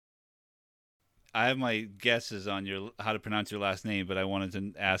I have my guesses on your how to pronounce your last name, but I wanted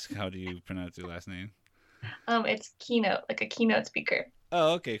to ask how do you pronounce your last name? It's keynote, like a keynote speaker.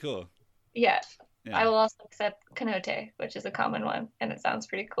 Oh, okay, cool. Yeah. I Yeah, will also accept Kenote, which is a common one, and it sounds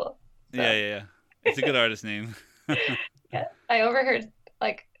pretty cool. yeah, So, yeah, yeah. It's a good artist name. yeah. I overheard,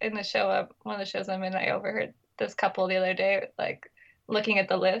 like, in the show, one of the shows I'm in, I overheard this couple the other day, like, looking at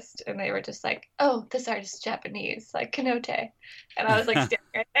the list, and they were just like, oh, this artist is Japanese, like Kenote. And I was like standing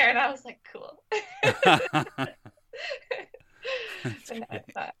right there, and I was like, cool. That's But no, great.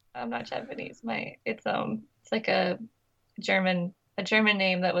 I'm not Japanese. It's like a German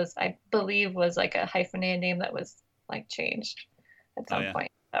name that was, I believe, was like a hyphenated name that was like changed at Oh some yeah,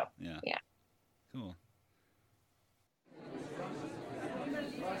 point. So yeah, yeah. cool.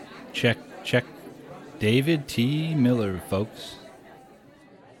 Check, check. David T. Miller, folks.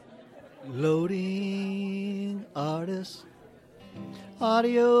 Loading artist,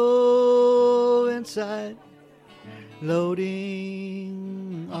 audio inside.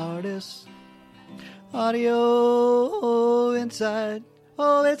 Loading artist, audio inside.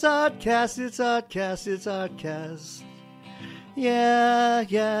 Oh, it's Artcast, it's Artcast, it's Artcast. Yeah,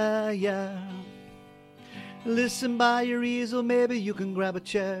 yeah, yeah. Listen by your easel, maybe you can grab a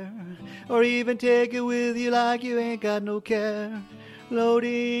chair. Or even take it with you like you ain't got no care.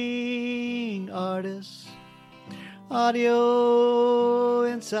 Loading artists, audio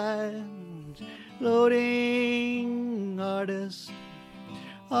inside. Loading artists,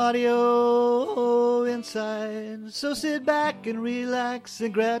 audio inside. So sit back and relax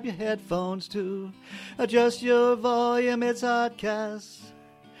and grab your headphones too. Adjust your volume, it's Hardcast.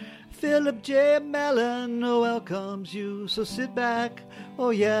 Philip J. Mellon welcomes you, so sit back.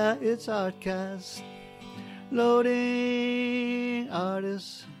 Oh yeah, it's Artcast. Loading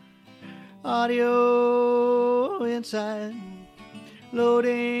artists, audio inside.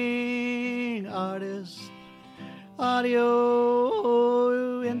 Loading artists,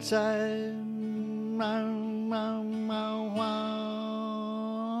 audio inside.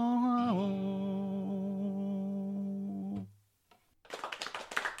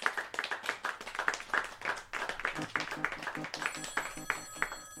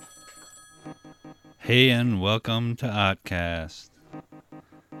 Hey, and welcome to Artcast.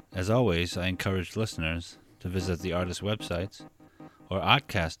 As always, I encourage listeners to visit the artist websites or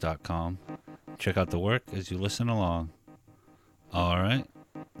artcast.com. Check out the work as you listen along. Alright,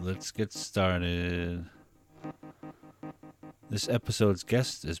 let's get started. This episode's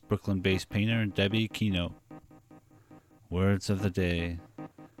guest is Brooklyn-based painter Debbi Kenote. Words of the day: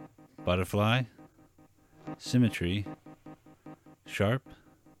 butterfly, symmetry, sharp,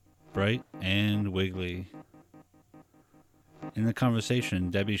 bright, and wiggly. In the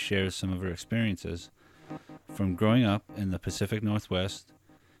conversation, Debbi shares some of her experiences from growing up in the Pacific Northwest,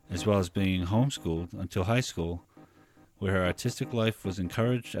 as well as being homeschooled until high school, where her artistic life was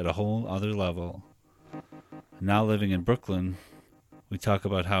encouraged at a whole other level. Now living in Brooklyn, we talk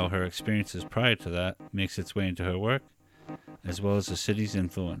about how her experiences prior to that makes its way into her work, as well as the city's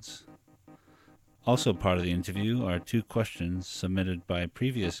influence. Also part of the interview are 2 questions submitted by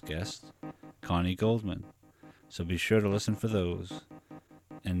previous guest, Connie Goldman, so be sure to listen for those.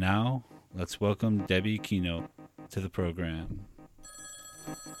 And now, let's welcome Debbi Kenote to the program.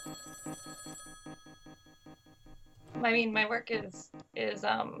 I mean, my work is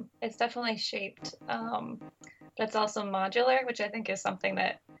it's definitely shaped, but it's also modular, which I think is something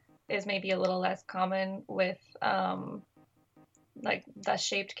that is maybe a little less common with like the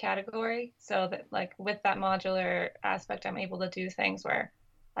shaped category. So that like with that modular aspect, I'm able to do things where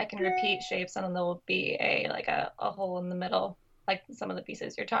I can repeat shapes and then there will be a hole in the middle, like some of the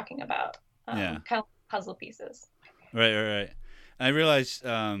pieces you're talking about, Yeah, kind of puzzle pieces. right. I realize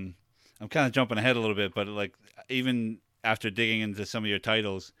I'm kind of jumping ahead a little bit, but like even after digging into some of your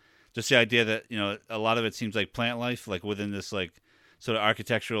titles, just the idea that a lot of it seems like plant life, like within this like sort of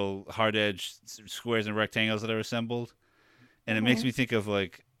architectural hard edge squares and rectangles that are assembled, and it makes Hmm. me think of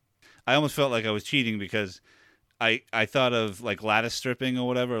like I almost felt like I was cheating because I thought of like lattice stripping or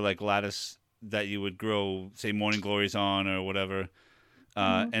whatever, like lattice that you would grow say morning glories on or whatever.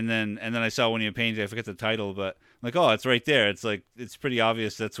 Hmm. And then I saw one of your paintings. I forget the title, but I'm like, oh, it's right there. It's like it's pretty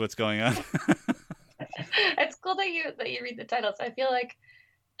obvious that's what's going on. It's cool that you read the titles. I feel like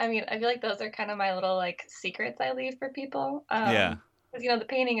those are kind of my little like secrets I leave for people. Yeah, Because the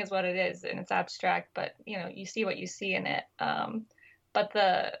painting is what it is and it's abstract, but you see what you see in it. But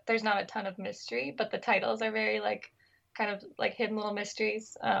there's not a ton of mystery, but the titles are very like kind of like hidden little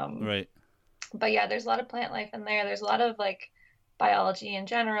mysteries. right. But yeah, there's a lot of plant life in there. There's a lot of like biology in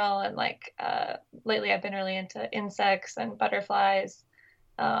general, and like lately I've been really into insects and butterflies.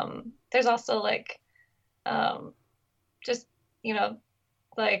 There's also like um, just you know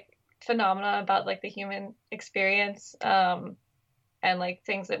like phenomena about like the human experience, and like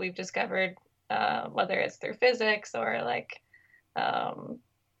things that we've discovered, whether it's through physics or like um,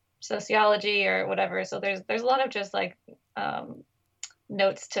 sociology or whatever. So there's a lot of just like um,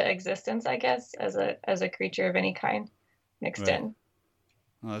 notes to existence, I guess, as a creature of any kind mixed Right. in.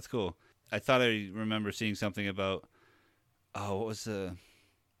 Oh, that's cool. I thought I remember seeing something about, oh, what was the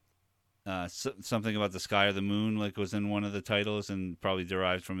something about the sky or the moon, like was in one of the titles and probably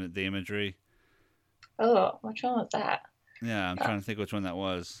derived from the imagery. Oh, which one was that? Yeah, I'm Uh, trying to think which one that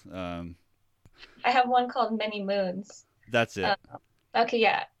was. I have one called Many Moons. That's Uh, it. okay,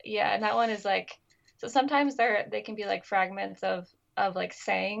 yeah, yeah, and that one is like so sometimes they can be like fragments of like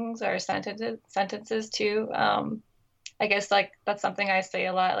sayings or sentences too. I guess like that's something I say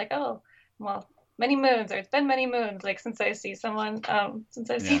a lot, like, oh, well, many moons, or it's been many moons, like since I've seen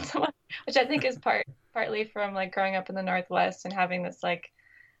Yeah. someone, which I think is partly from like growing up in the Northwest and having this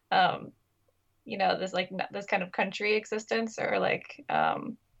um, this like this kind of country existence or like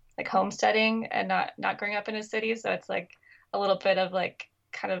homesteading and not growing up in a city. So it's like a little bit of like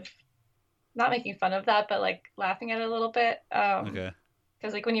kind of not making fun of that, but like laughing at it a little bit. Okay.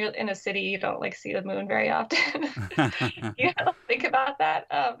 Because like when you're in a city, you don't like see the moon very often. You don't think about that.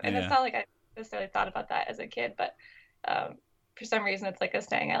 And it's Yeah. not like I necessarily thought about that as a kid, but um, for some reason it's like a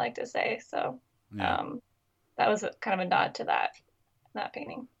saying I like to say. So Yeah. um, that was kind of a nod to that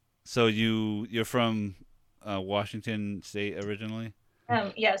painting. So you're from Washington State originally?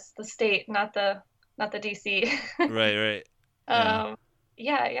 Yes, the state, not the DC. Right. Right. Yeah. um,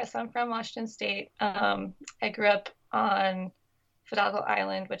 yeah, yes, I'm from Washington State. I grew up on Fidalgo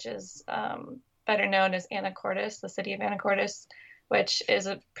Island, which is better known as Anacortes, the city of Anacortes, which is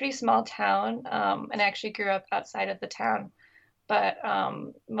a pretty small town. And I actually grew up outside of the town, but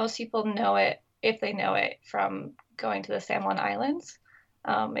most people know it if they know it from going to the San Juan Islands.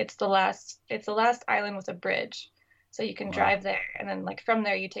 It's the last island with a bridge, so you can Wow. drive there, and then like from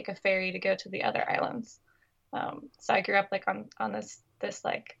there you take a ferry to go to the other islands. So I grew up like on this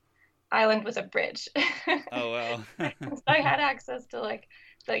like island with a bridge. Oh wow. So I had access to like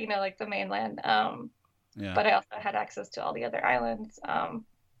like the mainland, Yeah. but I also had access to all the other islands.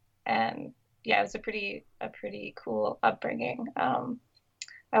 And yeah, it was a pretty cool upbringing.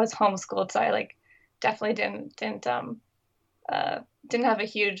 I was homeschooled, so I like definitely uh, didn't have a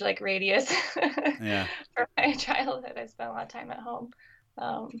huge like radius Yeah. for my childhood. I spent a lot of time at home.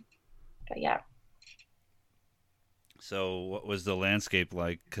 Um, but yeah, So what was the landscape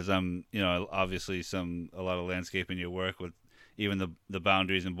like? Because I'm, obviously a lot of landscape in your work with even the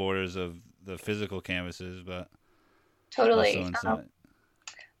boundaries and borders of the physical canvases, but also totally. inside.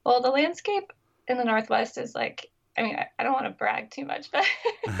 Well, the landscape in the Northwest is like, I mean, I don't want to brag too much, but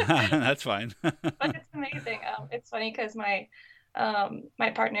That's fine. but it's amazing. It's funny because my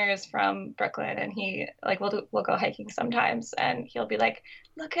partner is from Brooklyn, and he like we'll go hiking sometimes, and he'll be like,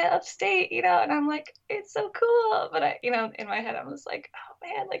 "Look at upstate," and I'm like, "It's so cool," but in my head, I'm just like, "Oh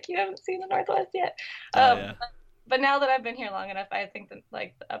man, like you haven't seen the Northwest yet." Oh yeah. But now that I've been here long enough, I think that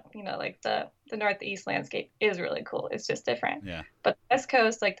like like the Northeast landscape is really cool. It's just different. Yeah. But the West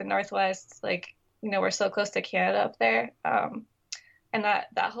Coast, like the Northwest, like we're so close to Canada up there. And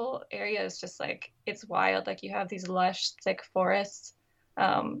that whole area is just like it's wild. Like you have these lush, thick forests,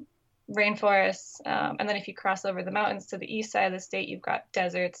 um, rainforests, and then if you cross over the mountains to the east side of the state, you've got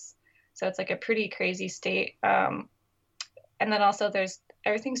deserts. So it's like a pretty crazy state. And then also there's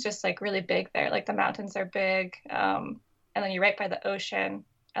everything's just like really big there. Like the mountains are big, and then you're right by the ocean,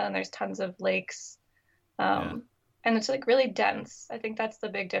 and then there's tons of lakes, Yeah. um, and it's like really dense. I think that's the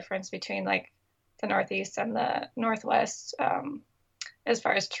big difference between like the Northeast and the Northwest, as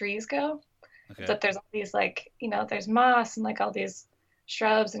far as trees go. Okay. That there's all these like there's moss and like all these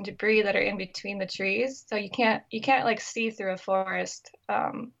shrubs and debris that are in between the trees, so you can't like see through a forest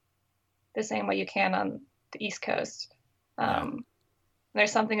the same way you can on the East Coast. Yeah. Um,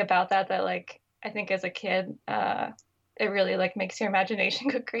 there's something about that like I think as a kid, it really like makes your imagination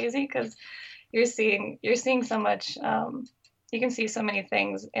go crazy because you're seeing so much. You can see so many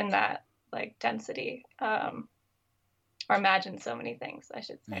things in that like density, or imagine so many things, I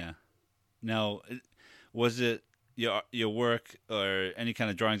should say. Yeah. Now, was it your work or any kind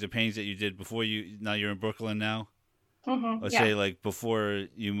of drawings or paintings that you did before now you're in Brooklyn now? Or Yeah. say like before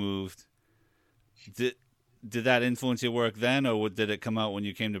you moved, did did that influence your work then, or did it come out when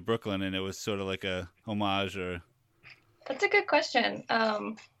you came to Brooklyn and it was sort of like a homage or? That's a good question.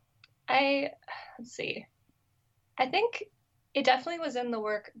 I let's see. I think it definitely was in the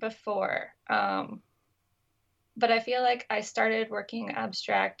work before. but I feel like I started working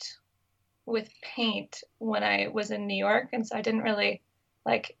abstract with paint when I was in New York, and so I didn't really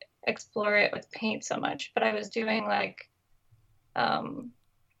like explore it with paint so much. But I was doing um,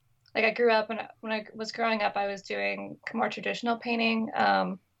 like I grew up when I was growing up, I was doing more traditional painting.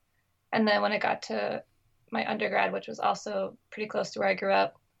 And then when I got to my undergrad, which was also pretty close to where I grew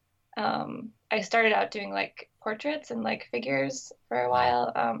up, I started out doing like portraits and like figures for a Yeah.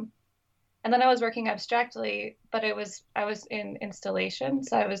 while. And then I was working abstractly, but I was in installation,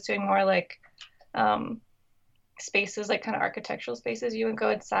 so I was doing more like um, spaces, like kind of architectural spaces you would go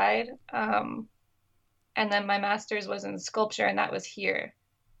inside. And then my master's was in sculpture, and that was here.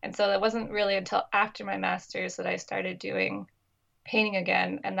 And so it wasn't really until after my master's that I started doing painting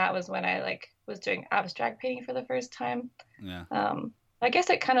again, and that was when I like was doing abstract painting for the first time. Yeah. I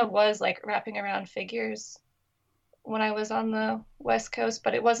guess it kind of was like wrapping around figures when I was on the West Coast,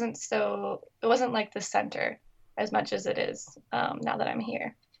 but it wasn't like the center as much as it is now that I'm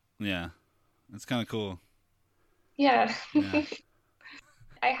here. Yeah. That's kind of cool. Yeah. Yeah.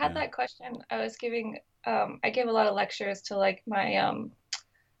 I had Yeah. that question. I gave a lot of lectures to like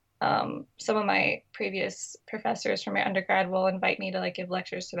some of my previous professors from my undergrad will invite me to like give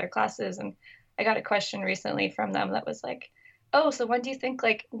lectures to their classes. And I got a question recently from them that was like, oh, so when do you think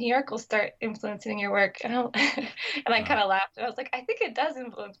like New York will start influencing your work? And I Uh, kind of laughed. And I was like, I think it does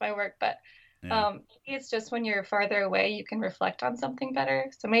influence my work, but yeah. maybe it's just when you're farther away, you can reflect on something better.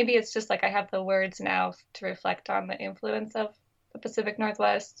 So maybe it's just like I have the words now to reflect on the influence of the Pacific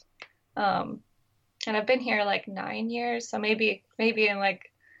Northwest. Um, and I've been here like 9 years, so maybe in like,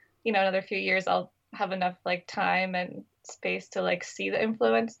 another few years I'll have enough like time and space to like see the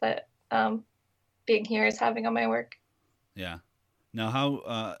influence that being here is having on my work. Yeah. Now,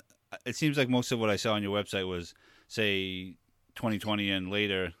 how it seems like most of what I saw on your website was, say, 2020 and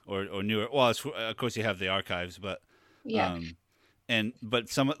later, or newer. Well, of course you have the archives, but Yeah. um, but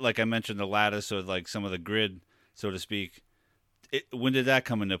some, like I mentioned, the lattice or like some of the grid, so to speak. When did that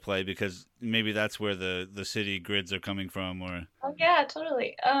come into play? Because maybe that's where the city grids are coming from, or Oh yeah,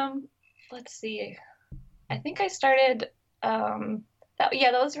 totally. Let's see. I think I started that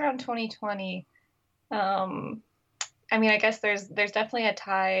was around 2020. Um, I mean, I guess there's definitely a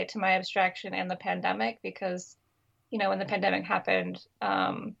tie to my abstraction and the pandemic because, when the pandemic happened,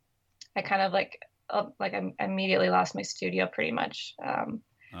 I kind of like I immediately lost my studio pretty much. oh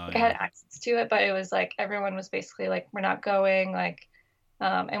Like I yeah, had access to it, but it was like everyone was basically like, we're not going, like,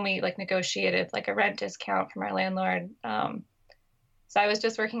 and we like negotiated like a rent discount from our landlord. So I was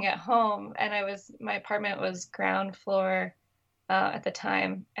just working at home, and my apartment was ground floor at the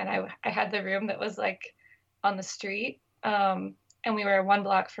time, and I had the room that was like on the street, and we were 1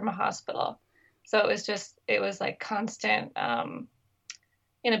 block from a hospital. So it was like constant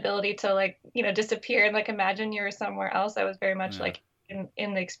inability to like disappear and like imagine you were somewhere else. I was very much yeah, like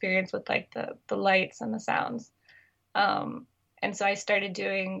in the experience with like the lights and the sounds. And so I started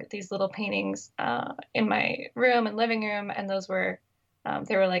doing these little paintings in my room and living room, and those were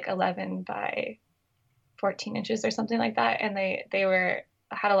they were like 11 by 14 inches or something like that, and they were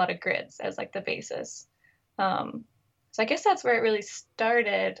had a lot of grids as like the basis. Um, so I guess that's where it really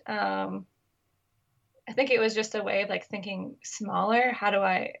started. I think it was just a way of like thinking smaller.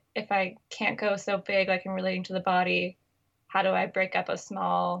 If I can't go so big, like in relating to the body, how do I break up a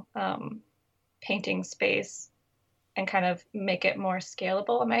small painting space and kind of make it more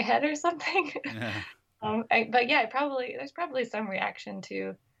scalable in my head or something? yeah, But yeah, there's probably some reaction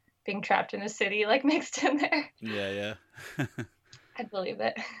to being trapped in a city like mixed in there. yeah, yeah. I'd believe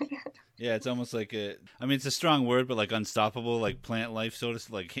it. Yeah, it's almost like I mean, it's a strong word, but like unstoppable, like plant life, so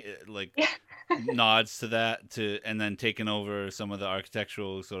to like Yeah. nods to that, and then taking over some of the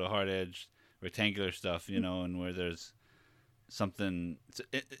architectural sort of hard edged rectangular stuff, and where there's something.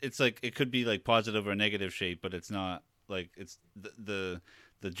 It's like it could be like positive or negative shape, but it's not like it's the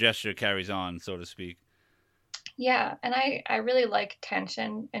gesture carries on, so to speak. Yeah, and I really like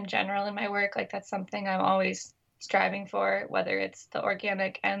tension in general in my work. Like that's something I'm always striving for, whether it's the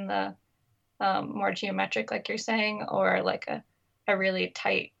organic and the more geometric, like you're saying, or like a really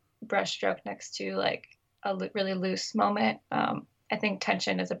tight brush stroke next to like a really loose moment. I think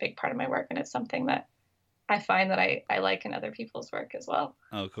tension is a big part of my work, and it's something that I find that I like in other people's work as well.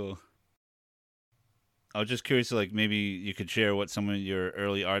 Oh, cool. I was just curious, like maybe you could share what some of your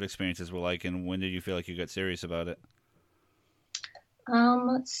early art experiences were like, and when did you feel like you got serious about it?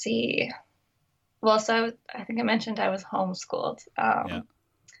 Let's see. Well, I think I mentioned I was homeschooled, Yeah.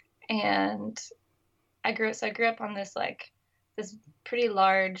 and I grew up on this pretty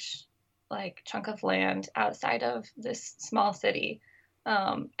large like chunk of land outside of this small city.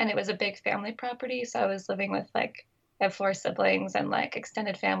 And it was a big family property. So I was living with like, I have four siblings and like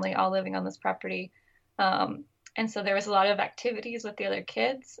extended family all living on this property. And so there was a lot of activities with the other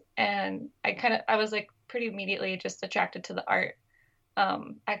kids. And I was like pretty immediately just attracted to the art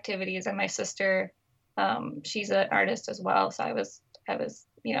activities. And my sister, she's an artist as well. So I was,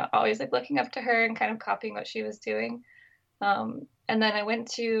 always like looking up to her and kind of copying what she was doing. And then I went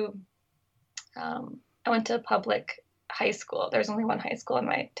to public high school. There's only one high school in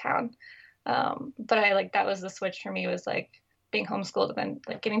my town. But I like that was the switch for me was like being homeschooled and then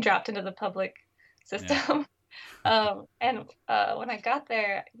like getting dropped into the public Yeah. system. And when I got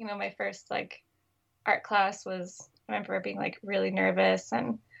there, my first like art class was, I remember being like really nervous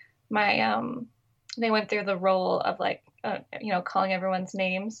and my they went through the role of like calling everyone's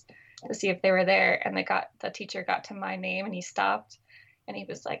names to see if they were there, and the teacher got to my name and he stopped and he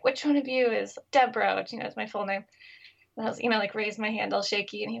was like, which one of you is Deborah, which is my full name. And I was, like raised my hand all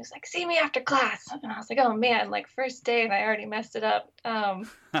shaky and he was like, see me after class. And I was like, oh man, like first day and I already messed it up.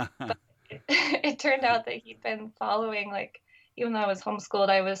 But it turned out that he'd been following, like, even though I was homeschooled,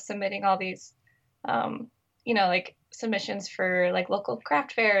 I was submitting all these, like submissions for like local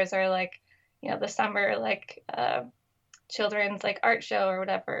craft fairs or like, the summer, like, children's like art show or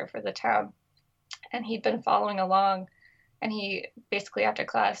whatever for the town. And he'd been following along. And he basically, after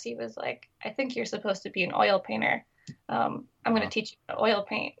class, he was like, I think you're supposed to be an oil painter. I'm going to teach you how to oil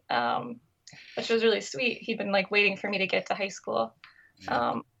paint, which was really sweet. He'd been like waiting for me to get to high school.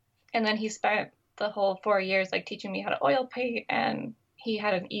 Yeah. And then he spent the whole 4 years like teaching me how to oil paint. And he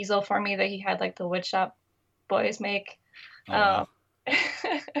had an easel for me that he had like the woodshop boys make. Oh wow.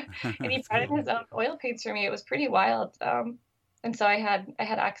 And he That's brought in cool. his own oil paints for me. It was pretty wild. And so I had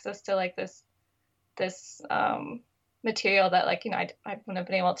access to like this material that like I wouldn't have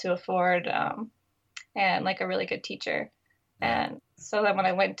been able to afford, and like a really good teacher. Yeah. And so then when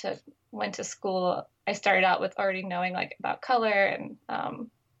I went to school, I started out with already knowing like about color and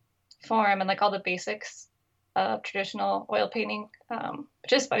form and like all the basics of traditional oil painting,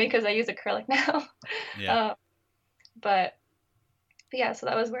 which is funny because I use acrylic now. Yeah. uh, but yeah, so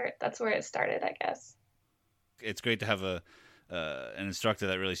that's where it started, I guess. It's great to have an instructor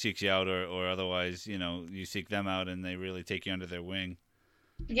that really seeks you out, or otherwise, you seek them out and they really take you under their wing.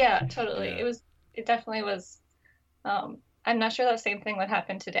 Yeah, totally. Yeah. It definitely was. I'm not sure that same thing would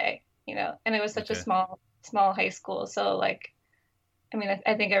happen today, and it was such a Okay. small high school. So like, I mean,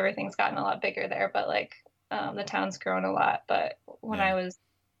 I think everything's gotten a lot bigger there, but like, the town's grown a lot. But Yeah. when I was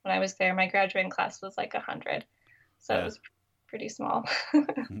there, my graduating class was like 100, so it Yeah. was pretty small.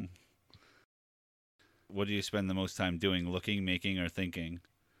 What do you spend the most time doing? Looking, making, or thinking?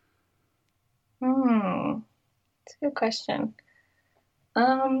 It's a good question.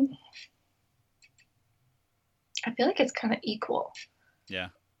 Um, I feel like it's kind of equal. Yeah.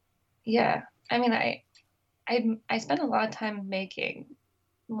 Yeah. I mean, I spend a lot of time making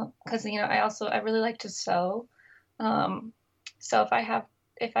because I really like to sew. Um, so if I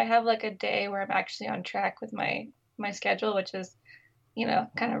have like a day where I'm actually on track with my schedule, which is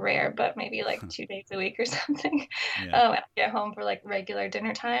kind of rare, but maybe like 2 days a week or something. Yeah. I get home for like regular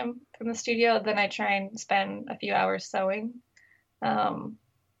dinner time from the studio, then I try and spend a few hours sewing. Um,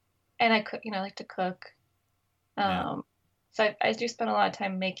 and I cook, I like to cook. Yeah. So I do spend a lot of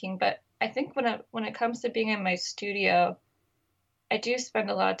time making, but I think when it comes to being in my studio, I do spend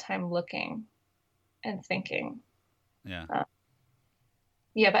a lot of time looking and thinking. Yeah. Uh,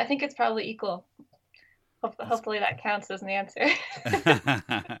 yeah, but I think it's probably equal. That's Hopefully that counts as an answer.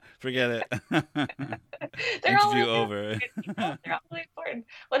 forget it. They're all Interview really over. important, They're all really important.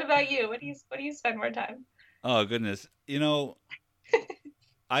 What about you? What do you spend more time? Oh goodness.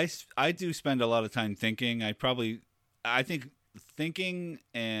 I do spend a lot of time thinking. I think thinking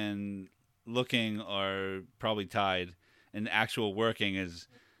and looking are probably tied, and actual working is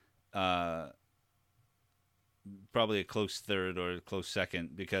uh, probably a close third or a close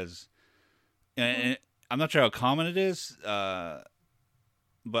second because and I'm not sure how common it is, but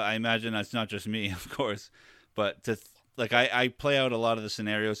I imagine that's not just me, of course. But like I play out a lot of the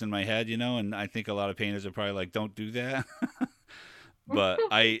scenarios in my head, and I think a lot of painters are probably like, "Don't do that." But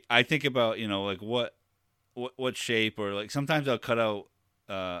I think about like what shape, or like sometimes I'll cut out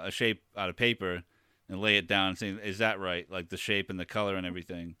a shape out of paper and lay it down and say, is that right, like the shape and the color and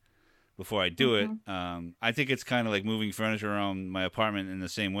everything before I do it. Mm-hmm. I think it's kind of like moving furniture around my apartment in the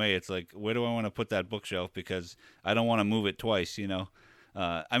same way. It's like, where do I want to put that bookshelf, because I don't want to move it twice.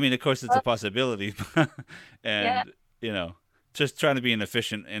 I mean, of course it's a possibility. Yeah, And you know just trying to be an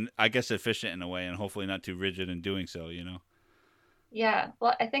efficient, and I guess efficient in a way, and hopefully not too rigid in doing so. yeah.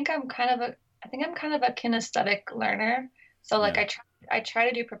 Well, I think I'm kind of a kinesthetic learner. So like Yeah. I try I try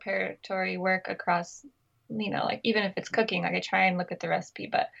to do preparatory work across, like even if it's cooking, like I try and look at the recipe,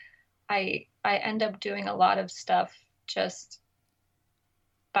 but I end up doing a lot of stuff just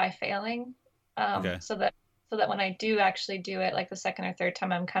by failing. Okay. So that when I do actually do it, like the second or third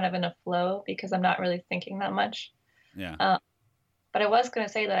time, I'm kind of in a flow because I'm not really thinking that much. Yeah. Um, but I was going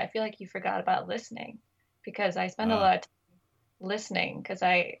to say that I feel like you forgot about listening because I spend a Uh, lot of time listening because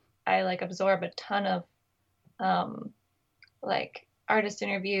I like absorb a ton of um, like artist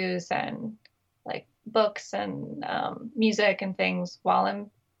interviews and like books and music and things while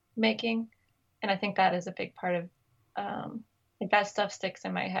I'm making. And I think that is a big part of like that stuff sticks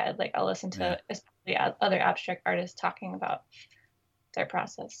in my head. Like I'll listen yeah. to especially other abstract artists talking about their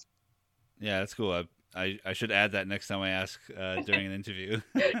process. Yeah, that's cool. I should add that next time I ask during an interview.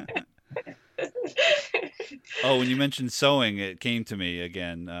 Oh, when you mentioned sewing, it came to me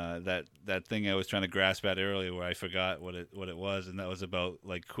again. That thing I was trying to grasp at earlier, where I forgot what it was, and that was about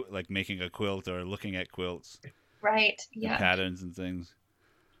like making a quilt or looking at quilts Right. and Yeah. patterns and things.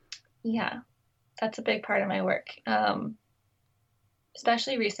 Yeah. That's a big part of my work.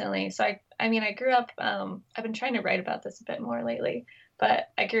 Especially recently. So I mean, I grew up, I've been trying to write about this a bit more lately, but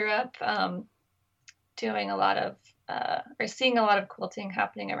I grew up doing a lot of, or seeing a lot of quilting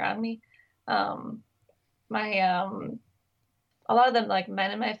happening around me. Um, my, a lot of them, like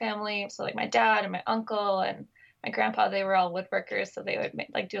men in my family, so like my dad and my uncle and my grandpa, they were all woodworkers, so they would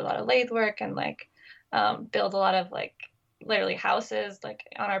like do a lot of lathe work and like build a lot of like literally houses like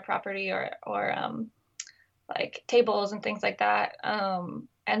on our property or like tables and things like that.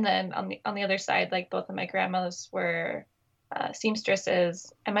 And then on the other side, like both of my grandmas were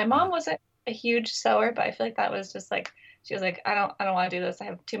seamstresses, and my Uh, mom wasn't a huge sewer, but I feel like that was just like she was like, I don't want to do this. I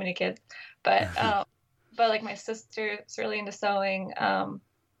have too many kids. But like my sister's really into sewing, and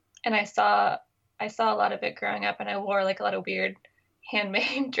I saw a lot of it growing up, and I wore like a lot of weird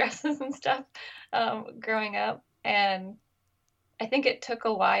handmade dresses and stuff growing up, and I think it took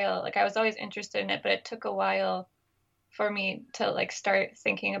a while. Like I was always interested in it, but it took a while for me to like start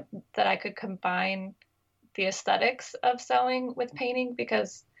thinking that I could combine the aesthetics of sewing with painting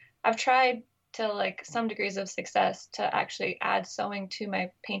because I've tried to like some degrees of success to actually add sewing to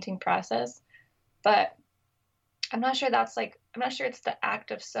my painting process, but I'm not sure it's the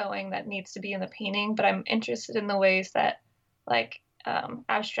act of sewing that needs to be in the painting, but I'm interested in the ways that like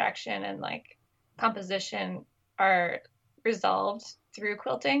abstraction and like composition are resolved through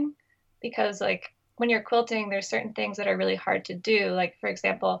quilting because like when you're quilting there's certain things that are really hard to do, like for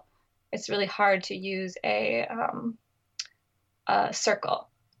example it's really hard to use a circle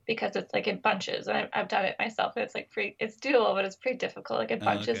because it's like it bunches and I've done it myself and it's like it's doable but it's pretty difficult, like it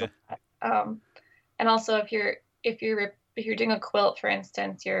bunches a okay. lot. And also if you're doing a quilt, for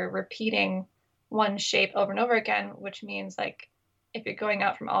instance, you're repeating one shape over and over again, which means like if you're going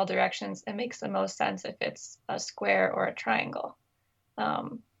out from all directions, it makes the most sense if it's a square or a triangle.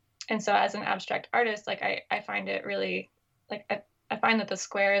 Um, and so as an abstract artist, like I find it really like I find that the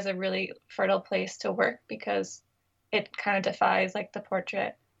square is a really fertile place to work because it kind of defies like the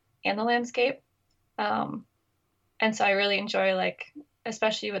portrait and the landscape. Um, and so I really enjoy like,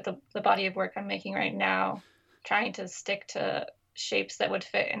 especially with the body of work I'm making right now, trying to stick to shapes that would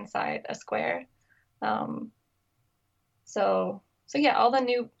fit inside a square. Um, so yeah, all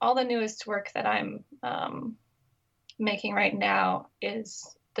the newest work that I'm making right now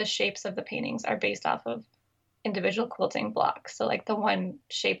is the shapes of the paintings are based off of individual quilting blocks. So like the one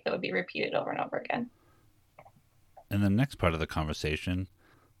shape that would be repeated over and over again. In the next part of the conversation,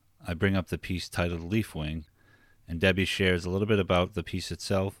 I bring up the piece titled Leaf Wing, and Debbi shares a little bit about the piece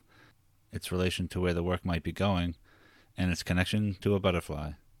itself, its relation to where the work might be going, and its connection to a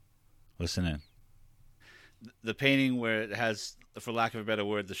butterfly. Listen in. The painting where it has, for lack of a better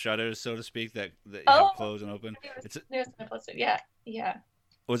word, the shutters, so to speak, that you have Oh, closed and open. It's newest I posted. Yeah, yeah.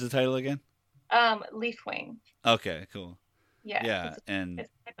 what's the title again? Leaf wing. Okay, cool. Yeah, Yeah, and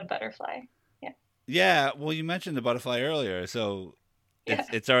it's like a butterfly. Yeah, yeah. Well, you mentioned the butterfly earlier, so yeah.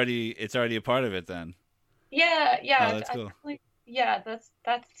 it's already a part of it then. Yeah, Oh, yeah, that's I cool. definitely, yeah, that's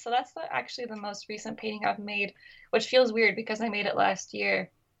actually the most recent painting I've made, which feels weird because I made it last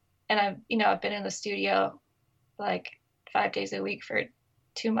year and I've been in the studio like 5 days a week for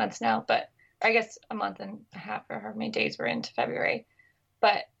 2 months now, but I guess a month and a half or how many days we're into February.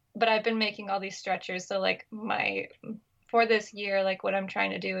 But but I've been making all these stretchers, so like my for this year, like what I'm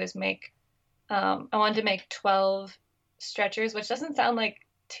trying to do is make I wanted to make 12 stretchers, which doesn't sound like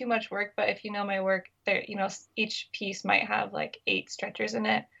too much work, but if you know my work, there, each piece might have like 8 stretchers in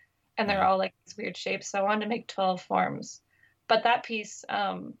it, and they're Yeah. all like these weird shapes. So I wanted to make 12 forms, But that piece,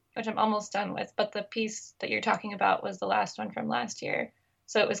 which I'm almost done with, but the piece that you're talking about was the last one from last year.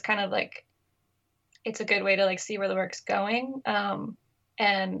 So it was kind of like it's a good way to like see where the work's going.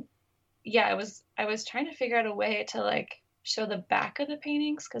 And yeah, I was trying to figure out a way to like show the back of the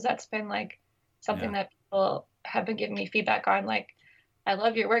paintings because that's been like something Yeah. that people have been giving me feedback on. Like, I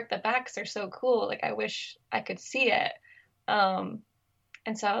love your work. The backs are so cool. Like, I wish I could see it. Um,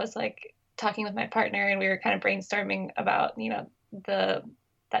 and so I was like talking with my partner, and we were kind of brainstorming about, the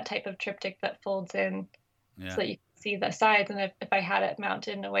that type of triptych that folds in so Yeah. that you can see the sides. And if I had it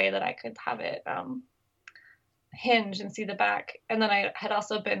mounted in a way that I could have it hinge and see the back. And then I had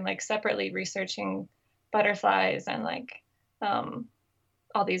also been like separately researching butterflies and like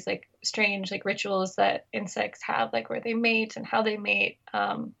all these like strange like rituals that insects have, like where they mate and how they mate,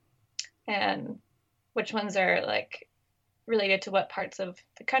 and which ones are like related to what parts of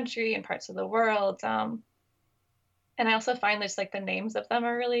the country and parts of the world. And I also find just like the names of them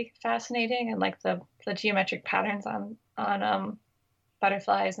are really fascinating, and like the geometric patterns on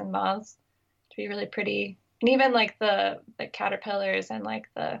butterflies and moths to be really pretty. And even like the caterpillars and like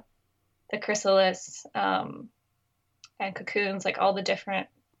the chrysalis, and cocoons, like all the different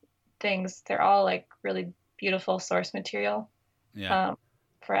things, they're all like really beautiful source material, Yeah. um,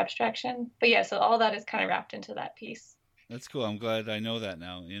 for abstraction. But yeah, so all that is kind of wrapped into that piece. That's cool. I'm glad I know that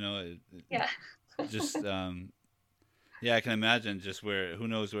now. Yeah. Just yeah, I can imagine just where who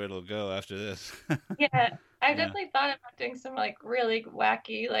knows where it'll go after this. Yeah, I've Yeah. definitely thought about doing some like really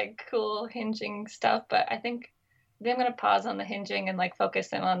wacky, like cool hinging stuff, but I think I'm gonna pause on the hinging and like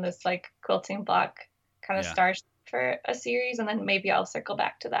focus in on this like quilting block kind of Yeah. star for a series, and then maybe I'll circle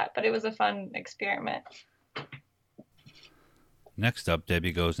back to that. But it was a fun experiment. Next up,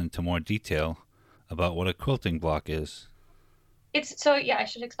 Debbie goes into more detail about what a quilting block is. It's so yeah, I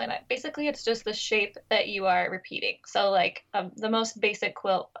should explain that. Basically, it's just the shape that you are repeating. So like the most basic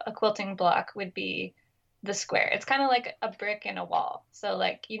a quilting block would be the square. It's kind of like a brick in a wall. So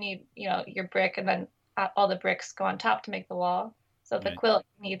like you need, your brick, and then all the bricks go on top to make the wall. So the Right. quilt,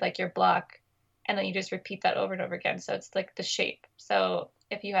 you need like your block, and then you just repeat that over and over again. So it's like the shape. So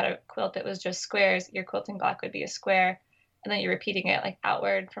if you had a quilt that was just squares, your quilting block would be a square, and then you're repeating it like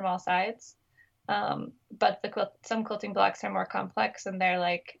outward from all sides. But some quilting blocks are more complex, and they're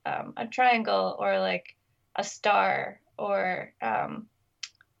like a triangle or like a star, or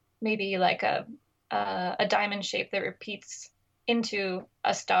maybe like a diamond shape that repeats into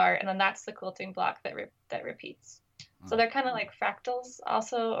a star, and then that's the quilting block that repeats. So Oh, they're kind of like fractals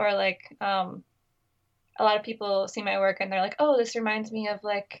also, or like a lot of people see my work and they're like, oh, this reminds me of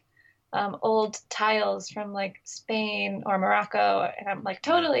like old tiles from like Spain or Morocco, and I'm like, right.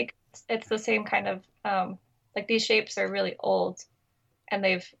 totally. It's the same kind of like these shapes are really old, and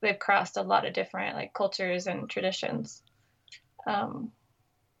they've crossed a lot of different like cultures and traditions. Um,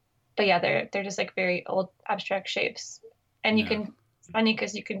 but yeah, they're just like very old abstract shapes, and Yeah. it's funny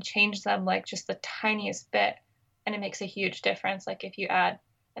because you can change them like just the tiniest bit, and it makes a huge difference. Like if you add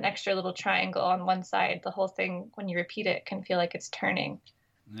an extra little triangle on one side, the whole thing when you repeat it can feel like it's turning.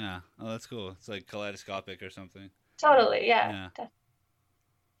 Yeah. Oh, that's cool. It's like kaleidoscopic or something. Totally, yeah. Yeah.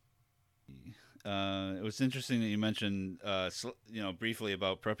 It was interesting that you mentioned, briefly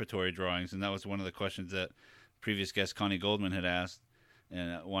about preparatory drawings, and that was one of the questions that previous guest Connie Goldman had asked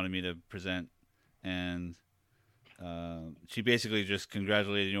and wanted me to present. And she basically just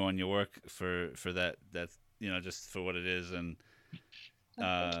congratulated you on your work for that. That's just for what it is. And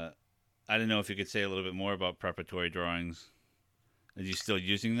uh, I didn't know if you could say a little bit more about preparatory drawings. Are you still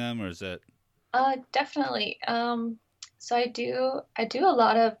using them, or is that? Definitely. So I do a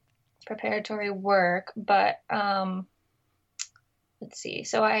lot of preparatory work, but let's see.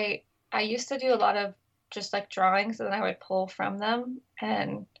 So I used to do a lot of just like drawings, and then I would pull from them,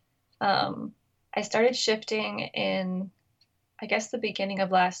 and um, I started shifting in, I guess, the beginning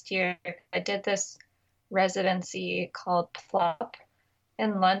of last year. I did this residency called Plop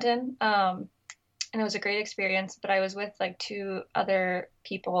in London, and it was a great experience. But I was with like two other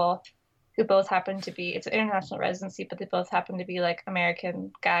people who both happened to be, it's an international residency, but they both happened to be like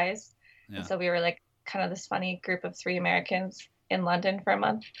American guys. And Yeah. so we were like kind of this funny group of three Americans in London for a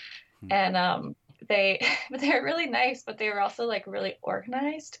month. Hmm. And they they were really nice, but they were also like really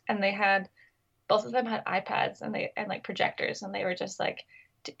organized, and they had both of them had iPads, and like projectors, and they were just like,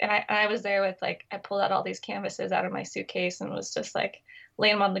 and I was there with like, I pulled out all these canvases out of my suitcase and was just like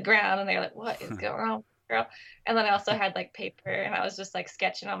laying them on the ground, and they were like, what is going on, girl? And then I also had like paper, and I was just like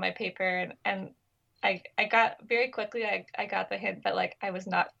sketching on my paper, and I got very quickly, I got the hint that like I was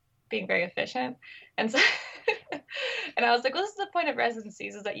not being very efficient. And so and I was like, well, this is the point of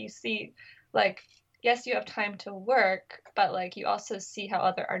residencies, is that you see like yes, you have time to work, but like you also see how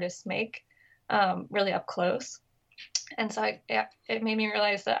other artists make really up close. And so yeah, it made me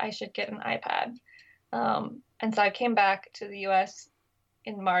realize that I should get an iPad. And so I came back to the US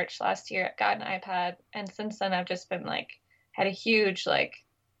in March last year, got an iPad, and since then I've just been like had a huge like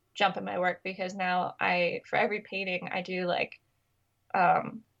jump in my work because now for every painting I do like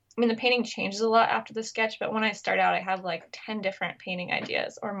I mean the painting changes a lot after the sketch, but when I start out I have like 10 different painting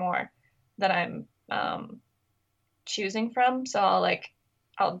ideas or more that I'm choosing from. So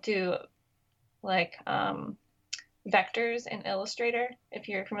I'll do like vectors in Illustrator if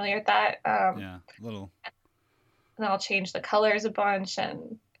you're familiar with that. Yeah, little. And I'll change the colors a bunch,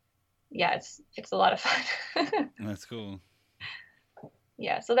 and yeah, it's a lot of fun. That's cool.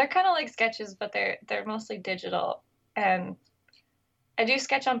 Yeah, so they're kind of like sketches, but they're mostly digital. And I do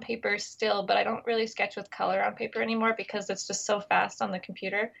sketch on paper still, but I don't really sketch with color on paper anymore because it's just so fast on the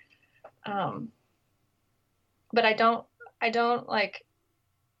computer. Um, but I don't like,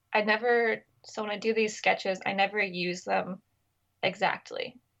 I never, so when I do these sketches, I never use them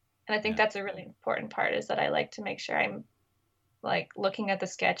exactly. And I think Yeah, that's a really important part is that I like to make sure I'm like looking at the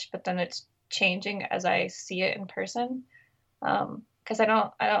sketch, but then it's changing as I see it in person. Because I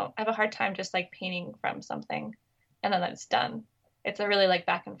have a hard time just like painting from something and then it's done. It's a really like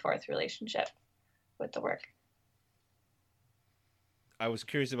back and forth relationship with the work. I was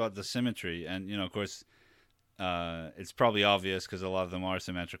curious about the symmetry, and of course, it's probably obvious because a lot of them are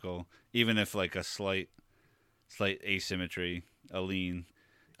symmetrical, even if like a slight asymmetry, a lean.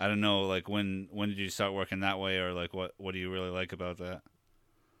 I don't know, like when did you start working that way, or like what do you really like about that?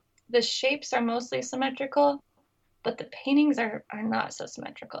 The shapes are mostly symmetrical, but the paintings are not so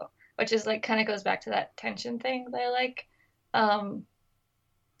symmetrical, which is like kind of goes back to that tension thing that I like. Um,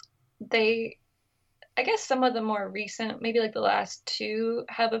 they I guess some of the more recent, maybe like the last two,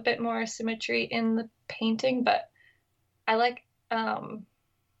 have a bit more symmetry in the painting, but I like,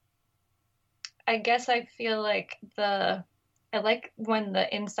 I guess I feel like I like when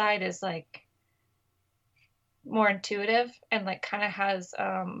the inside is like more intuitive and like kind of has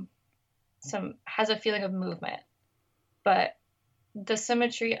has a feeling of movement, but the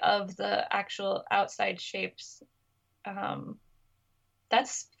symmetry of the actual outside shapes, um,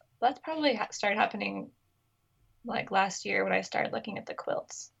 that's that's probably started happening like last year when I started looking at the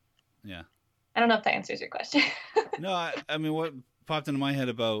quilts. Yeah. I don't know if that answers your question. No, I mean, what popped into my head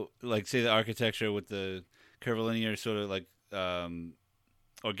about, like, say, the architecture with the curvilinear sort of like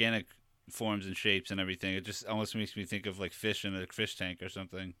organic forms and shapes and everything. It just almost makes me think of like fish in a fish tank or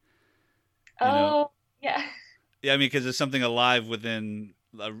something. You know? Oh, yeah, Yeah, I mean, because there's something alive within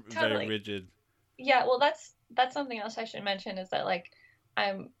a very totally. rigid. Yeah, well, that's something else I should mention is that like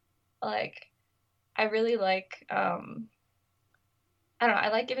I'm like I really like I don't know, I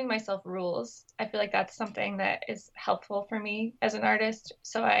like giving myself rules. I feel like that's something that is helpful for me as an artist.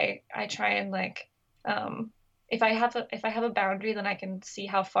 So I try and like if I have a boundary, then I can see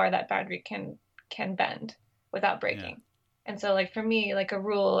how far that boundary can bend without Yeah, breaking. And so like for me, like a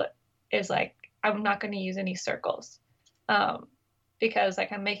rule is like I'm not going to use any circles. Um because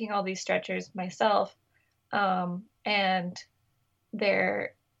like I'm making all these stretchers myself. And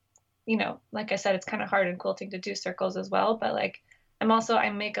they're like I said, it's kind of hard in quilting to do circles as well, but like I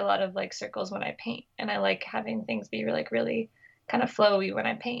make a lot of like circles when I paint and I like having things be like really kind of flowy when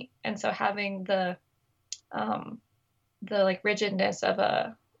I paint. And so having um the like rigidness of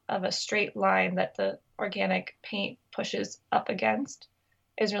a straight line that the organic paint pushes up against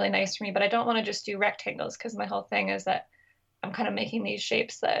is really nice for me. But I don't want to just do rectangles because my whole thing is that I'm kind of making these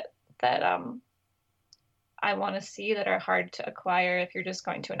shapes that I want to see that are hard to acquire if you're just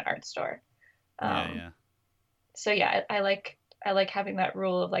going to an art store. yeah, Um, yeah. so yeah, I like having that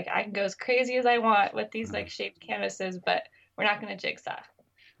rule of like I can go as crazy as I want with these like shaped canvases, but we're not going to jigsaw.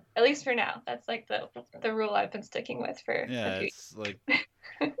 At least for now. That's like the rule I've been sticking with for a Yeah, few it's like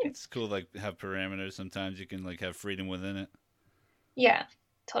years. it's cool. Like have parameters. Sometimes you can like have freedom within it. Yeah,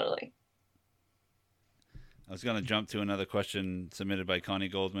 totally. I was gonna jump to another question submitted by Connie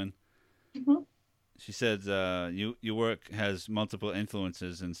Goldman. Hmm. She says, your work has multiple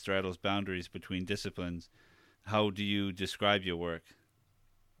influences and straddles boundaries between disciplines. How do you describe your work?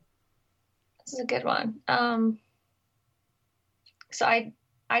 This is a good one. So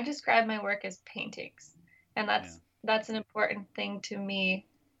I describe my work as paintings, and Yeah, that's an important thing to me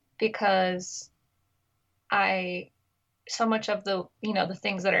because I so much of the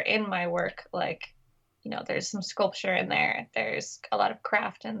things that are in my work, like, there's some sculpture in there, there's a lot of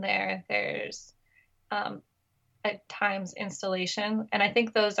craft in there, there's um, at times installation, and I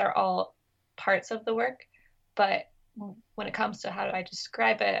think those are all parts of the work. But when it comes to how do I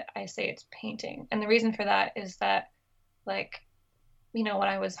describe it, I say it's painting. And the reason for that is that, like, when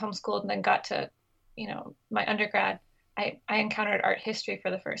I was homeschooled and then got to, my undergrad, I encountered art history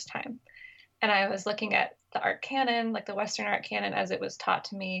for the first time. And I was looking at the art canon, like the Western art canon as it was taught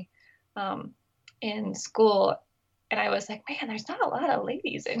to me um, in school. And I was like, man, there's not a lot of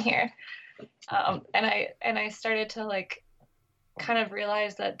ladies in here. And I started to like kind of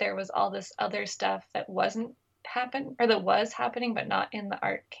realize that there was all this other stuff that wasn't happen or that was happening, but not in the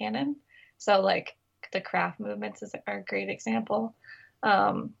art canon. So like the craft movements are a great example.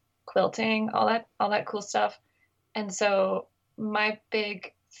 Quilting, all that cool stuff. And so my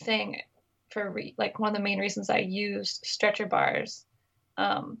big thing for like one of the main reasons I use stretcher bars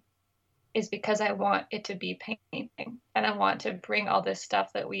um, is because I want it to be painting, and I want to bring all this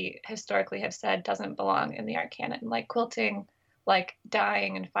stuff that we historically have said doesn't belong in the art canon, like quilting, like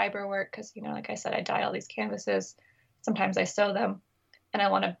dyeing and fiber work, because like I said, I dye all these canvases. Sometimes I sew them, and I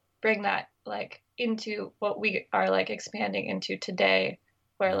want to bring that like into what we are like expanding into today,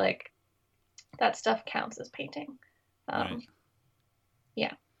 where like that stuff counts as painting. Right.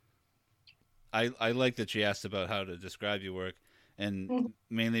 Yeah. I like that you asked about how to describe your work, and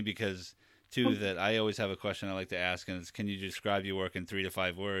mainly because too that I always have a question I like to ask, and it's can you describe your work in 3 to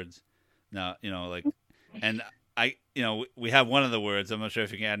 5 words? Now like, and we have one of the words. I'm not sure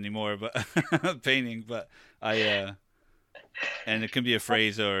if you can add any more, but painting. But and it can be a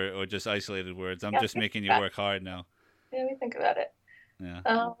phrase or just isolated words. I'm Yeah, just making you work hard now. yeah, we think about it. Yeah.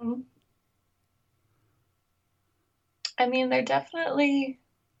 I mean, they're definitely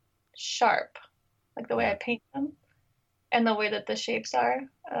sharp, like the way I Yeah. paint them and the way that the shapes are.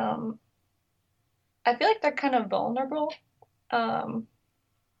 I feel like they're kind of vulnerable. Um,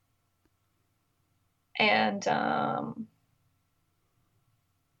 and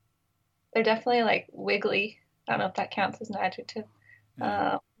they're definitely like wiggly. I don't know if that counts as an adjective.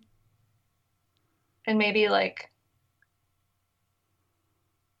 Yeah. Um, and maybe like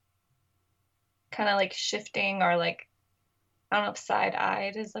kind of like shifting or like, I don't know if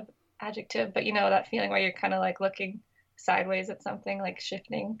side-eyed is an adjective, but that feeling where you're kind of like looking sideways at something, like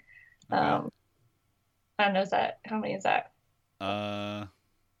shifting. Okay. I don't know, how many is that? I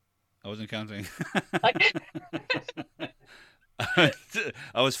wasn't counting. Like,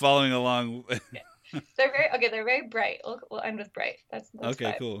 I was following along. they're very bright. We'll end with bright. That's Okay,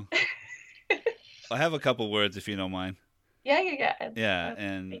 fine. cool. I have a couple words if you don't mind. Yeah. Yeah,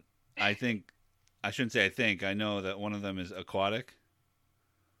 and I think I shouldn't say I think. I know that one of them is aquatic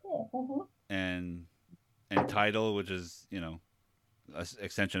Mhm. and tidal, which is a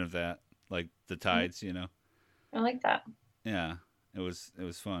extension of that, like the Mhm. tides. I like that. Yeah, it was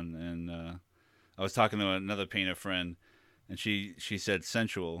fun, and I was talking to another painter friend, and she said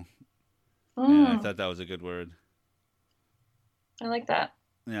sensual, and I Mm, thought that was a good word. I like that.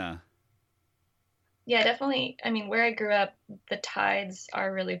 Yeah, Yeah, definitely. I mean, where I grew up, the tides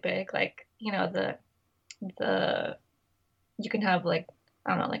are really big. Like, the you can have like,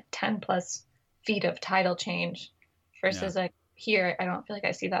 I don't know, like 10 plus feet of tidal change yeah, versus like here, I don't feel like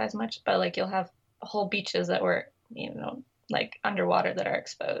I see that as much, but like you'll have whole beaches that were, like underwater that are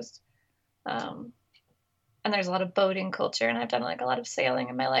exposed. Um, and there's a lot of boating culture, and I've done like a lot of sailing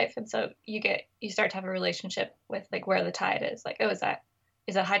in my life. And so you start to have a relationship with like where the tide is. Like, oh, is that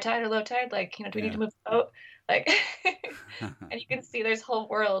high tide or low tide? Like, do we need yeah. to move the boat? Like, and you can see there's whole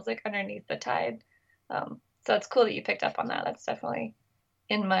worlds like underneath the tide. So it's cool that you picked up on that. That's definitely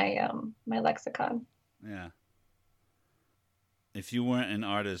in my lexicon. Yeah. If you weren't an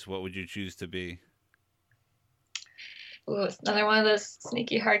artist, what would you choose to be? Ooh, it's another one of those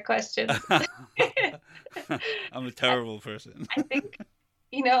sneaky hard questions. I'm a terrible person. I think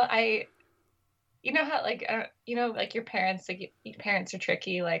I how like like your parents, like your parents are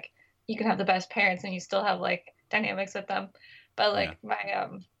tricky. Like you can have the best parents and you still have like dynamics with them. But Yeah.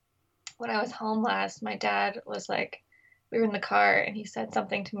 like when I was home last, my dad was like, we were in the car and he said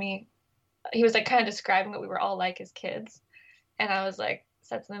something to me. He was like kind of describing what we were all like as kids, and I was like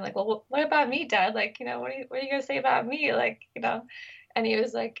said something like, well, what about me, Dad? Like, what are you gonna say about me? Like, and he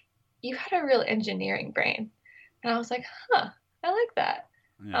was like, you had a real engineering brain, and I was like, huh, I like that.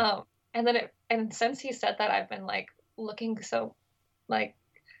 Yeah. Um, and since he said that, I've been like looking so like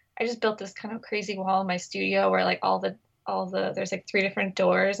I just built this kind of crazy wall in my studio where like all the there's like 3 different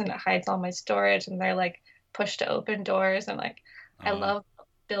doors and it hides all my storage and they're like push to open doors and like I Oh. love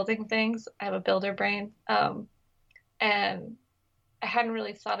building things. I have a builder brain. And I hadn't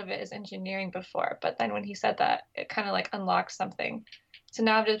really thought of it as engineering before, but then when he said that, it kind of like unlocked something. So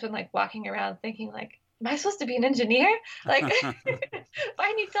now I've just been like walking around thinking like, am I supposed to be an engineer? Like, Why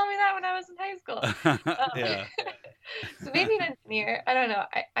didn't you tell me that when I was in high school? Yeah. So maybe an engineer. I don't know.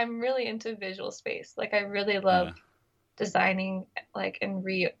 I'm really into visual space. Like I really Yeah. love designing like and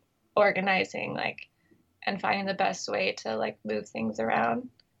reorganizing like and finding the best way to like move things around.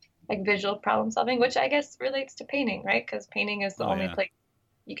 Like visual problem solving, which I guess relates to painting, right? Because painting is the Oh only yeah. place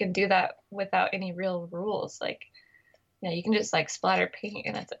you can do that without any real rules. Like, you can just like splatter paint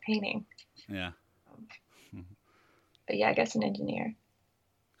and it's a painting. Yeah. But yeah, I guess an engineer.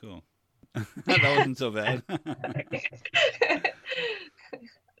 Cool. That wasn't so bad.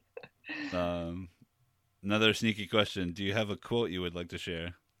 um, Another sneaky question. Do you have a quote you would like to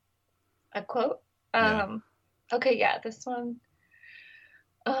share? A quote. Yeah. Okay, yeah, this one.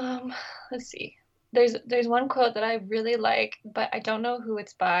 Um, let's see. There's one quote that I really like, but I don't know who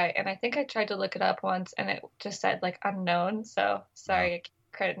it's by, and I think I tried to look it up once, and it just said like unknown. So Uh, sorry, I can't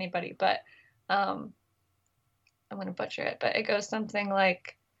credit anybody, but um, I'm gonna butcher it. But it goes something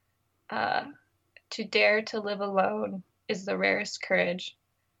like, uh, "To dare to live alone is the rarest courage,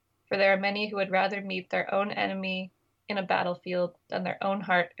 for there are many who would rather meet their own enemy in a battlefield than their own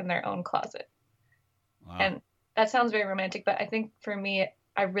heart in their own closet." wow. And that sounds very romantic, but I think for me,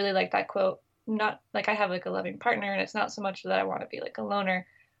 I really like that quote. Not like I have like a loving partner, and it's not so much that I want to be like a loner,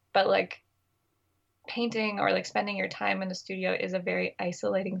 but like painting or like spending your time in the studio is a very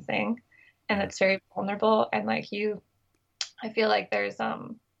isolating thing, and Yeah. it's very vulnerable. And like I feel like there's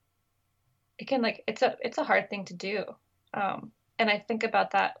it can like it's a hard thing to do. And I think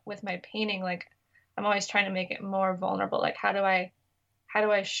about that with my painting. Like I'm always trying to make it more vulnerable. Like how do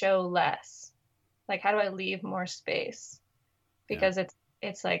I show less? Like how do I leave more space? Yeah. Because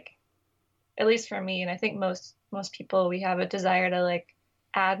it's like, at least for me, and I think most people, we have a desire to like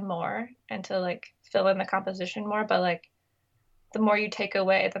add more and to like fill in the composition more, but like the more you take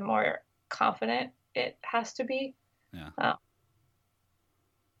away, the more confident it has to be. Yeah. um,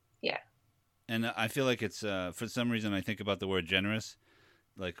 yeah. And I feel like it's for some reason I think about the word generous,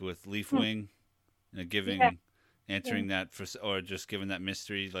 like with Leaf Hmm. Wing, Yeah. giving, Yeah. answering that for, or just giving that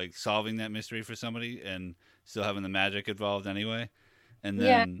mystery, like solving that mystery for somebody, and still having the magic involved anyway. And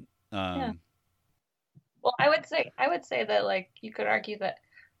Yeah. then, Yeah. Well, I would say that like you could argue that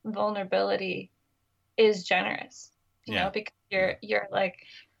vulnerability is generous, yeah, because yeah, you're like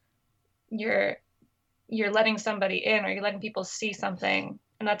you're you're letting somebody in, or you're letting people see something.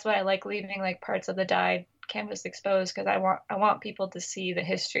 And that's why I like leaving like parts of the dyed canvas exposed, because I want people to see the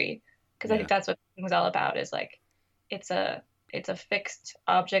history, because I yeah, think that's what things all about, is like it's a it's a fixed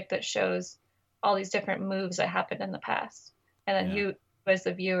object that shows all these different moves that happened in the past, and then yeah. you as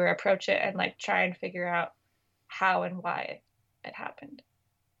the viewer approach it and like try and figure out how and why it happened.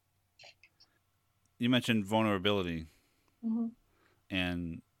 You mentioned vulnerability Hmm.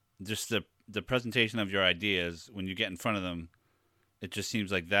 and just the presentation of your ideas when you get in front of them. It just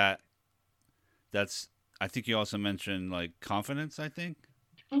seems like that. That's. I think you also mentioned like confidence. I think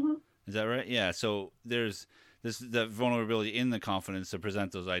Hmm. is that right? Yeah. So there's this the vulnerability in the confidence to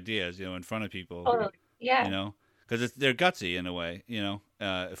present those ideas, in front of people, Totally. Yeah. because they're gutsy in a way,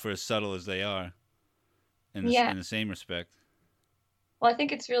 for as subtle as they are Yeah. in the same respect. Well, I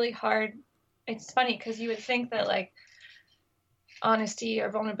think it's really hard. It's funny because you would think that like honesty or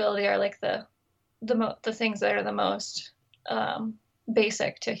vulnerability are like the things that are the most um,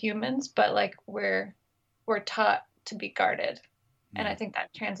 basic to humans, but like we're taught to be guarded, and I Yeah. think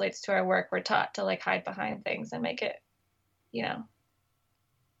that translates to our work. We're taught to like hide behind things and make it, you know,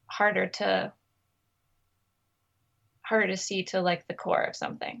 harder to harder to see to like the core of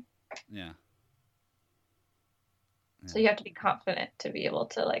something. Yeah. So Yeah. you have to be confident to be able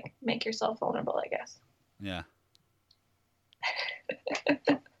to like make yourself vulnerable, I guess. Yeah.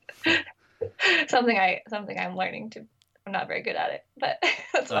 Something I'm learning to. I'm not very good at it, but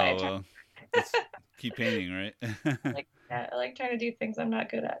that's why I Oh try. well, that's keep painting, right? Like, yeah, I like trying to do things I'm not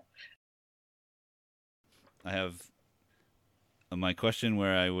good at. I have my question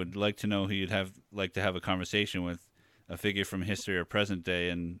where I would like to know who you'd have like to have a conversation with, a figure from history or present day,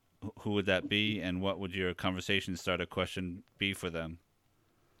 and who would that be, and what would your conversation starter question be for them?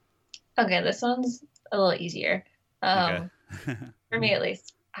 Okay, this one's a little easier. Okay. Um, for me at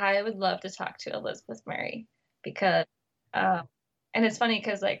least, I would love to talk to Elizabeth Murray, because, um, and it's funny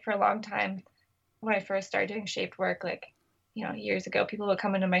because like for a long time when I first started doing shaped work, like years ago, people would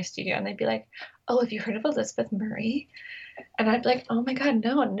come into my studio and they'd be like, "Oh, have you heard of Elizabeth Murray?" And I'd be like, "Oh my God,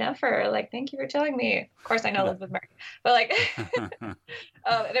 no, never! Like, thank you for telling me." Of course, I know Elizabeth Murray, but like, and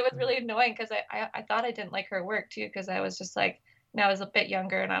it was really annoying because I thought I didn't like her work too, because I was just like, I was a bit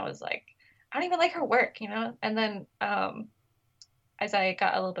younger and I was like, I don't even like her work. And then as I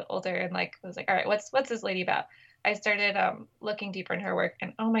got a little bit older and like was like, all right, what's this lady about? I started looking deeper in her work,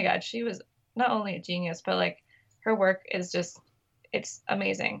 and oh my God, she was not only a genius, but like her work is just, it's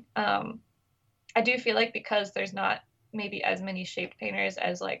amazing. I do feel like because there's not maybe as many shaped painters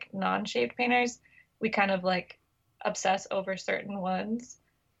as like non-shaped painters, we kind of like obsess over certain ones.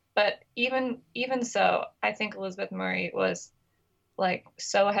 But even so, I think Elizabeth Murray was like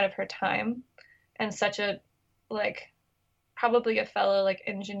so ahead of her time and such a like probably a fellow like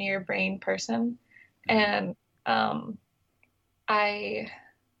engineer brain person. And um I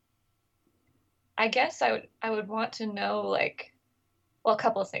I guess I would want to know like, well, a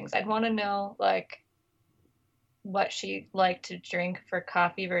couple of things. I'd want to know like what she liked to drink for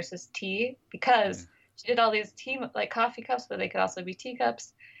coffee versus tea Yeah. because she did all these tea like coffee cups, but they could also be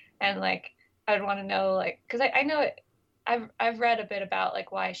teacups. And like I'd want to know like because I know it, I've read a bit about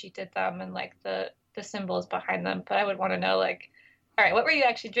like why she did them and like the symbols behind them, but I would want to know like, all right, what were you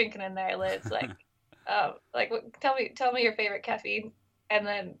actually drinking in there, Liz? Like tell me your favorite caffeine, and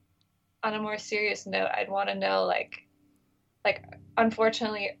then on a more serious note, I'd want to know like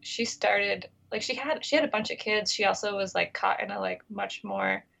unfortunately she started like she had a bunch of kids. She also was like caught in a like much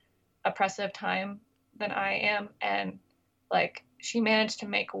more oppressive time than I am, and like she managed to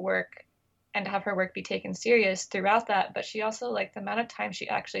make work and have her work be taken serious throughout that, but she also like the amount of time she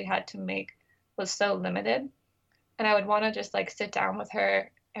actually had to make was so limited. And I would want to just like sit down with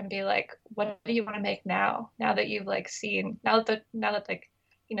her and be like, what do you want to make now that you've like seen now that like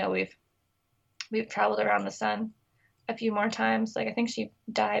we've traveled around the sun a few more times. Like I think she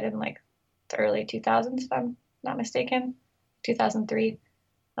died in like the early 2000s, if I'm not mistaken, 2003.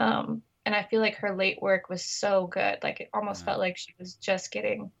 And I feel like her late work was so good. Like it almost Yeah. felt like she was just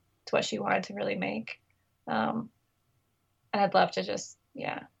getting to what she wanted to really make. Um, and I'd love to just,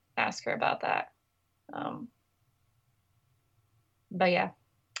 yeah, ask her about that. Um, but yeah,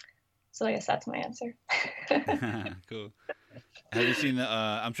 so I guess that's my answer. Cool. Have you seen the?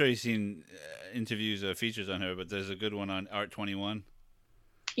 I'm sure you've seen interviews or features on her, but there's a good one on Art 21.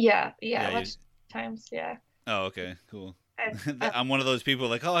 Yeah, Yeah. I watched times. Yeah, Oh, okay. Cool. I, I'm one of those people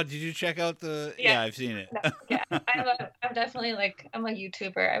like, oh, did you check out the? yeah, Yeah, I've seen it. no, yeah. I'm definitely like I'm a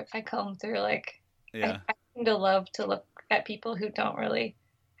YouTuber. I comb through like Yeah. I seem to love to look at people who don't really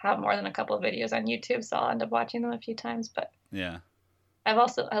have more than a couple of videos on YouTube, so I'll end up watching them a few times. But Yeah. I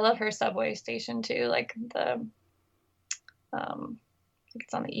love her subway station too, like the I think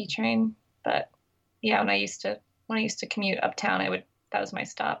it's on the E train. But yeah, when I used to commute uptown, I would that was my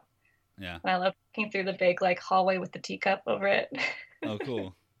stop, Yeah. and I loved walking through the big like hallway with the teacup over it. Oh,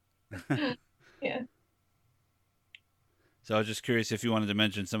 cool. Yeah. So I was just curious if you wanted to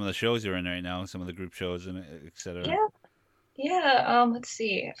mention some of the shows you're in right now, some of the group shows and etc. Yeah. Yeah. Let's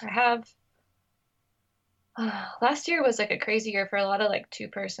see. I have last year was like a crazy year for a lot of like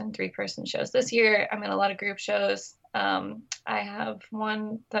 2-person, 3-person shows. This year I'm in a lot of group shows. I have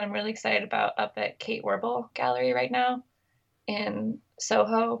one that I'm really excited about up at Kate Warble Gallery right now in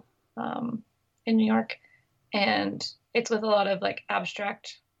Soho, in New York. And it's with a lot of like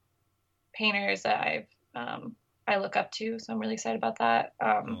abstract painters that I look up to. So I'm really excited about that.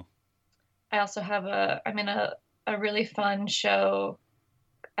 Cool. I also have I'm in a really fun show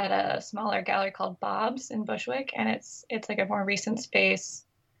at a smaller gallery called Bob's in Bushwick, and it's like a more recent space,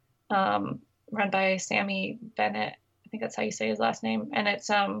 run by Sammy Bennett. I think that's how you say his last name, and it's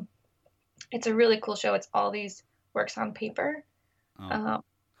a really cool show. It's all these works on paper, Oh,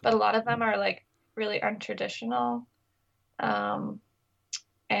 but a cool. lot of them are like really untraditional. Um,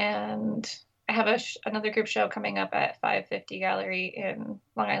 and I have another group show coming up at 550 Gallery in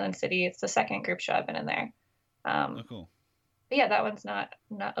Long Island City. It's the second group show I've been in there. Oh, Um, cool. but yeah, that one's not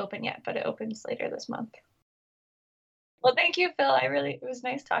open yet, but it opens later this month. Well, thank you, Phil. It was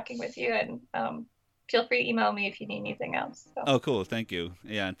nice talking with you, and feel free to email me if you need anything else. So Oh, cool. Thank you.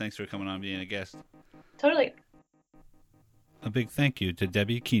 Yeah, and thanks for coming on being a guest. totally. A big thank you to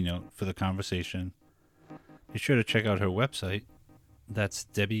Debbi Kenote for the conversation. Be sure to check out her website. That's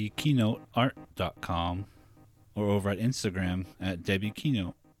debbikenoteart.com or over at Instagram at Debbi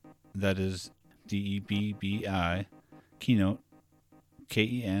Kenote. That is Debbi Kenote,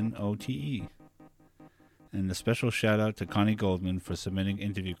 Kenote. And a special shout out to Connie Goldman for submitting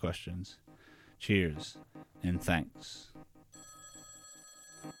interview questions. Cheers and thanks.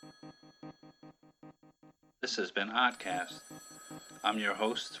 This has been Artcast. I'm your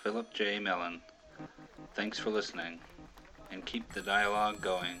host, Philip J. Mellon. Thanks for listening, and keep the dialogue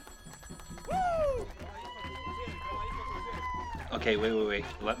going. Okay, wait.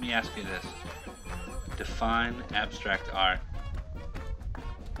 Let me ask you this. Define abstract art.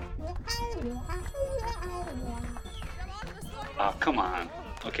 Oh, come on.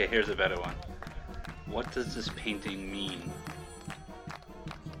 Okay, here's a better one. What does this painting mean?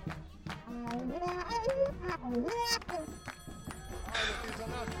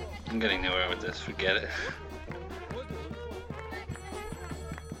 I'm getting nowhere with this, forget it.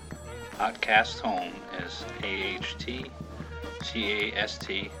 Outcast Home is AHTCAST.com.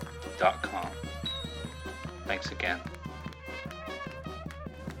 Thanks again.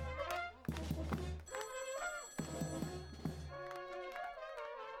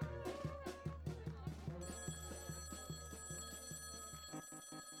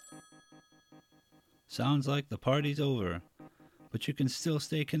 Sounds like the party's over, but you can still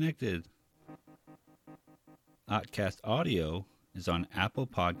stay connected. Outcast Audio is on Apple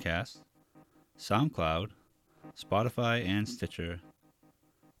Podcasts, SoundCloud, Spotify, and Stitcher,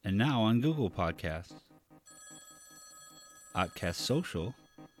 and now on Google Podcasts. Outcast Social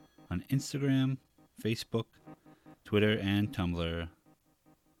on Instagram, Facebook, Twitter, and Tumblr.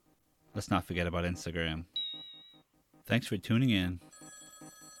 Let's not forget about Instagram. Thanks for tuning in.